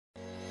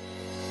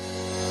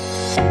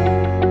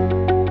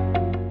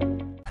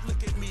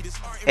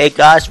Hey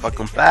guys,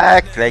 welcome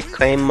back. Today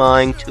claim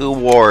mine 2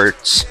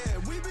 awards.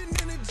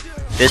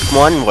 This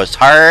one was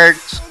hard.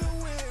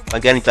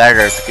 I'm getting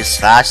better because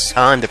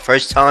the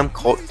first time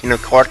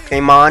Court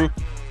came on,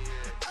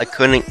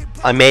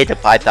 I made it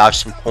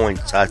 5,000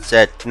 points. That's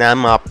it. Now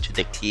I'm up to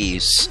the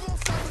keys.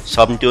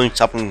 So I'm doing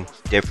something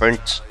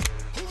different.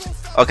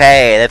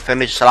 Okay, let's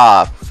finish it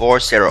off.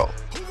 4-0.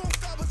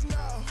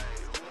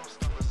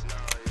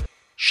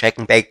 Shake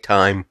and bake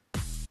time.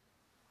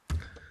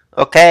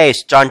 Okay,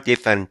 strong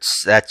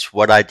defense. That's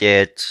what I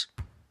did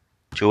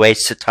to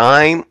waste the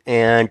time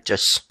and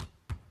just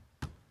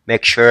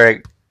make sure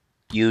I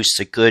use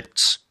the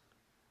goods.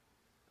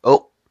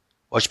 Oh,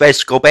 watch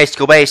base, go base,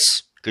 go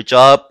base. Good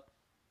job.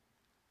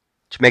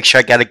 To make sure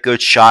I get a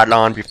good shot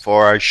on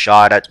before I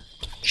shot it.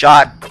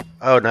 Shot.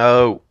 Oh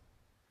no.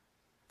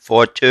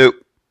 4-2.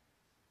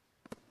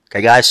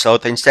 Okay, guys, slow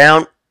things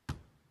down.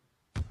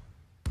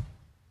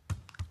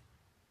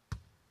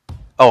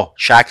 Oh,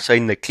 Shaq's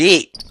in the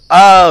key.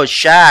 Oh,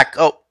 Shaq.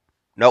 Oh,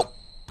 nope.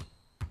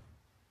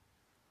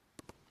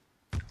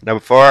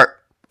 Number 4.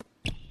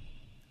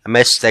 I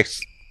missed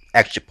 6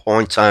 extra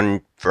points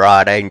on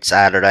Friday and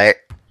Saturday.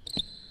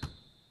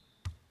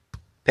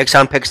 Picks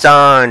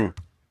on.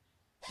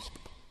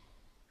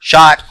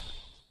 Shot.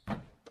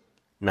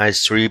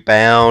 Nice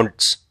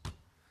rebound.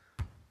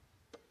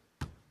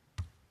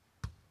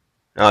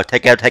 No,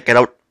 take it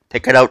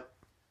out.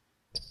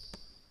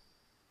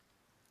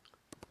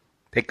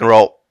 Pick and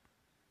roll.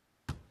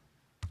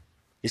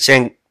 You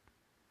sing.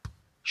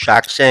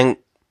 Shaq sing.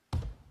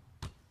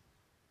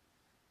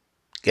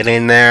 Get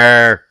in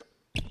there.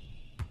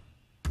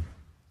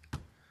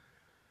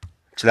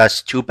 So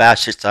that's 2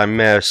 baskets I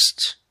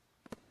missed.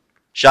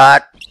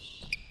 Shot.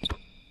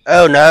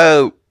 Oh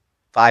no.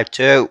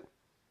 5-2.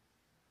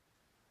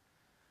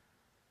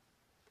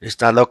 It's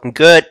not looking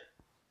good.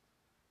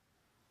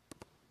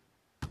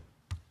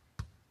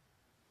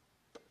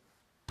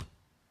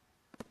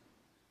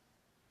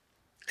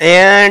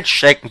 And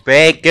shake and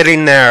bake, get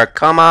in there.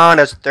 Come on,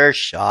 that's their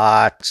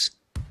shots.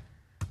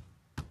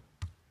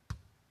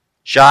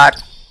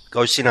 Shot.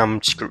 Go see them.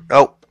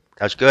 Oh,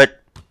 that's good.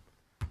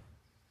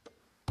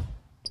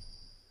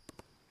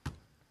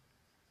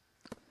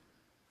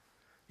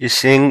 You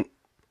sing.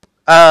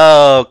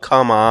 Oh,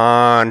 come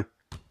on.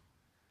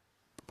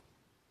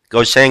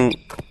 Go sing.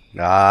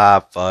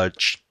 Ah,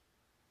 fudge.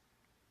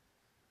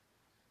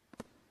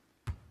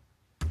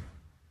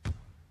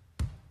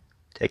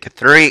 Take a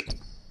 3.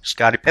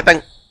 Scottie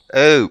Pippen.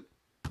 Oh.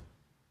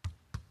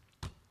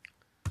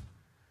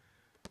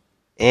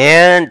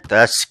 And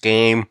that's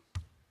game.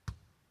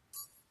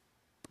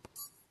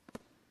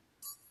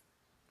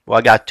 Well,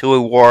 I got 2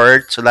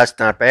 awards, so that's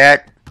not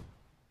bad.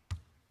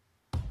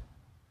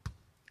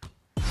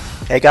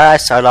 Okay,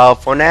 guys, that's all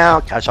for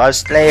now. Catch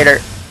us later.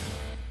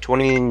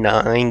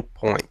 29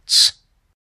 points.